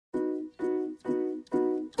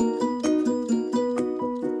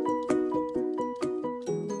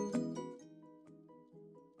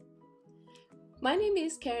name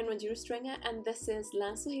is Karen Wanjiru Strenga, and this is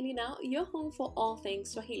Learn Swahili Now, your home for all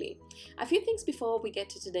things Swahili. A few things before we get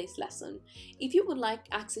to today's lesson. If you would like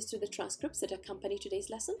access to the transcripts that accompany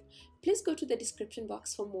today's lesson, please go to the description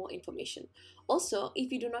box for more information. Also,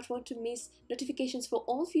 if you do not want to miss notifications for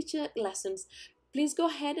all future lessons, please go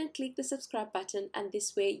ahead and click the subscribe button, and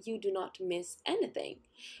this way you do not miss anything.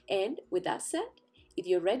 And with that said, if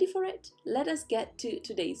you're ready for it, let us get to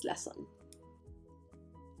today's lesson.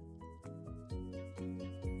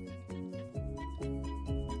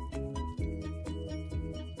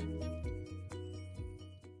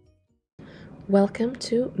 Welcome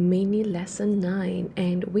to mini lesson 9,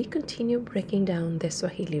 and we continue breaking down the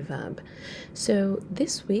Swahili verb. So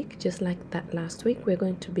this week, just like that last week, we're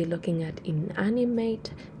going to be looking at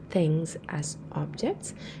inanimate things as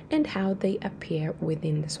objects and how they appear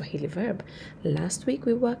within the Swahili verb. Last week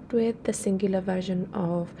we worked with the singular version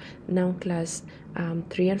of noun class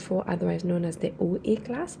 3 and 4, otherwise known as the UE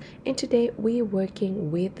class, and today we're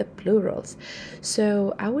working with the plurals.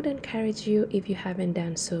 So I would encourage you, if you haven't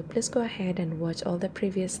done so, please go ahead and watch all the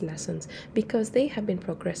previous lessons because they have been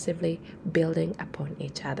progressively building upon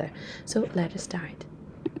each other. So let us start.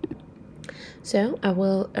 So I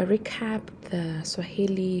will recap the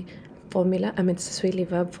Swahili formula, the Swahili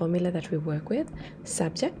verb formula that we work with: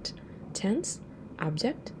 subject, tense,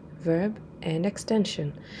 object, verb, and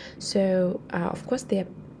extension. So of course there are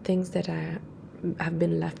things that have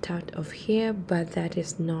been left out of here, but that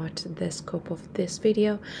is not the scope of this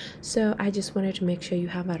video. So I just wanted to make sure you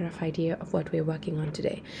have a rough idea of what we're working on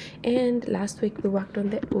today. And last week we worked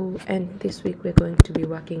on the U, and this week we're going to be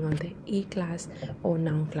working on the E class or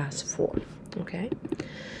noun class 4. Okay,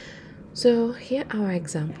 so here are our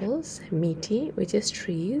examples: miti, which is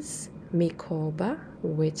trees; mikoba,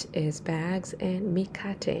 which is bags; and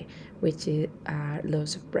mikate, which are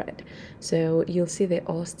loaves of bread. So you'll see they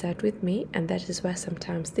all start with me, and that is why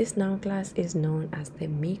sometimes this noun class is known as the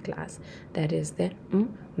me class. That is the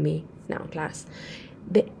me noun class.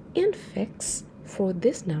 The infix for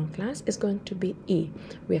this noun class is going to be E.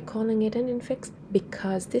 We are calling it an infix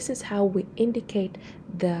because this is how we indicate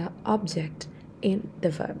the object in the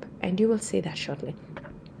verb, and you will see that shortly.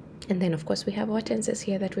 And then of course we have our tenses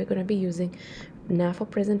here that we're going to be using: na for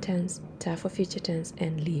present tense, ta for future tense,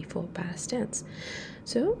 and li for past tense.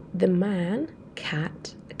 So the man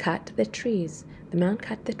cut the trees. The man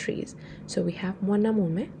cut the trees. So we have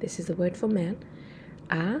mwanamume, this is the word for man;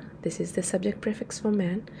 a, this is the subject prefix for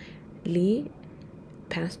man; li,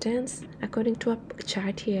 past tense according to a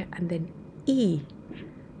chart here; and then e,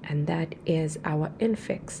 and that is our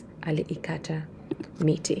infix, ali ikata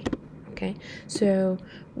miti. Okay, so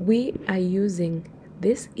we are using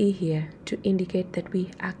this e here to indicate that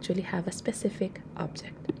we actually have a specific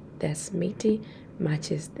object. This miti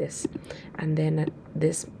matches this, and then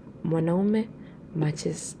this mwanaume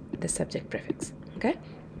matches the subject prefix. Okay,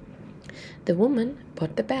 the woman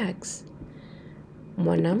bought the bags.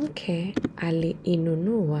 Mwanamke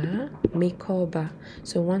aliinunua mikoba.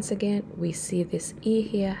 So once again we see this e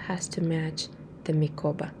here has to match the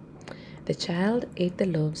mikoba. The child ate the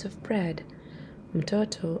loaves of bread.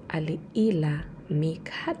 Mtoto aliila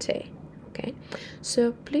mikate. Okay,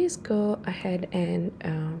 so please go ahead and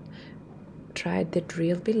try the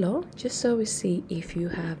drill below, just so we see if you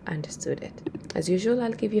have understood it. As usual,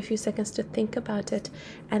 I'll give you a few seconds to think about it,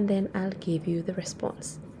 and then I'll give you the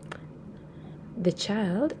response. The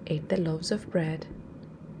child ate the loaves of bread.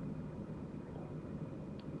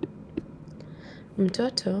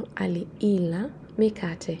 Mtoto aliila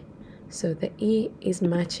mikate. So the E is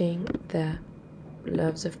matching the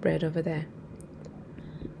loaves of bread over there.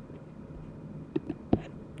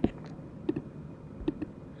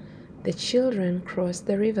 The children crossed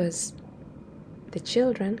the rivers. The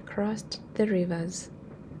children crossed the rivers.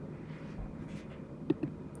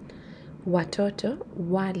 Watoto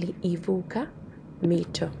waliivuka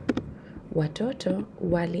mito. Watoto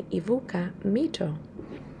waliivuka mito.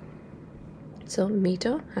 So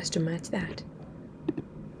mito has to match that.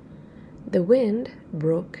 The wind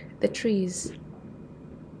broke the trees.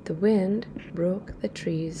 The wind broke the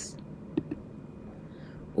trees.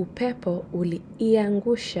 Upepo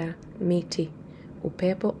uliiangusha miti.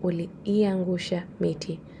 Upepo uliiangusha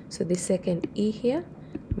miti. So this second e here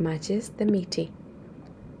matches the miti,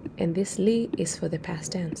 and this li is for the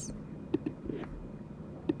past tense.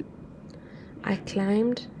 I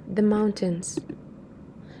climbed the mountains.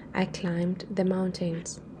 I climbed the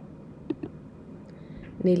mountains.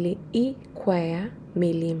 Niliikwea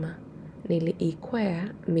milima.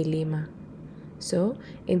 Niliikwea milima. So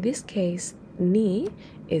in this case, ni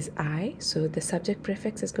is I, so the subject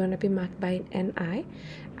prefix is going to be marked by an I,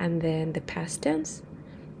 and then the past tense,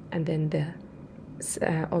 and then the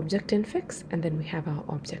object infix, and then we have our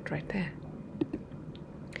object right there.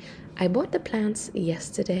 I bought the plants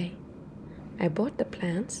yesterday. I bought the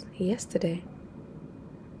plants yesterday.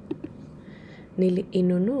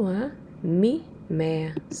 Niliinunua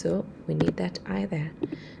mimea. So we need that I there.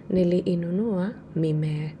 Niliinunua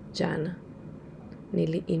mimea jana.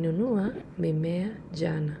 Niliinunua mimea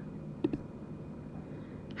jana.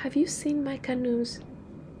 Have you seen my canoes?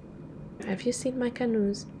 Have you seen my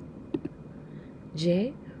canoes?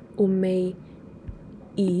 Je, umeiona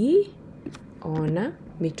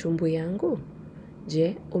mitumbwi yangu?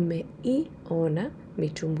 Je, umeiona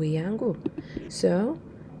mitumbwi yangu? So,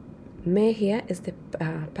 me here is the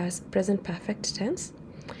past present perfect tense.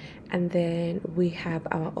 And then we have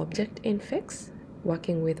our object infix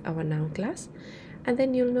working with our noun class. And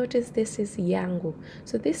then you'll notice this is yangu.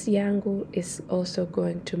 So this yangu is also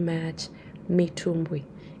going to match mitumbwi.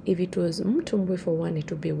 If it was mtumbwi for one,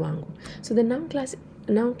 it would be wangu. So the noun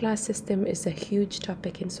class system is a huge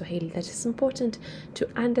topic in Swahili that is important to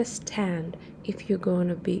understand if you're going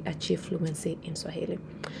to achieve fluency in Swahili.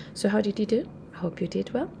 So how did you do? I hope you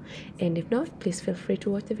did well. And if not, please feel free to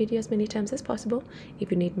watch the video as many times as possible. If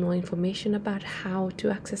you need more information about how to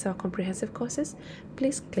access our comprehensive courses,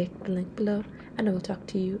 please click the link below, and I will talk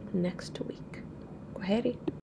to you next week. Kwaheri.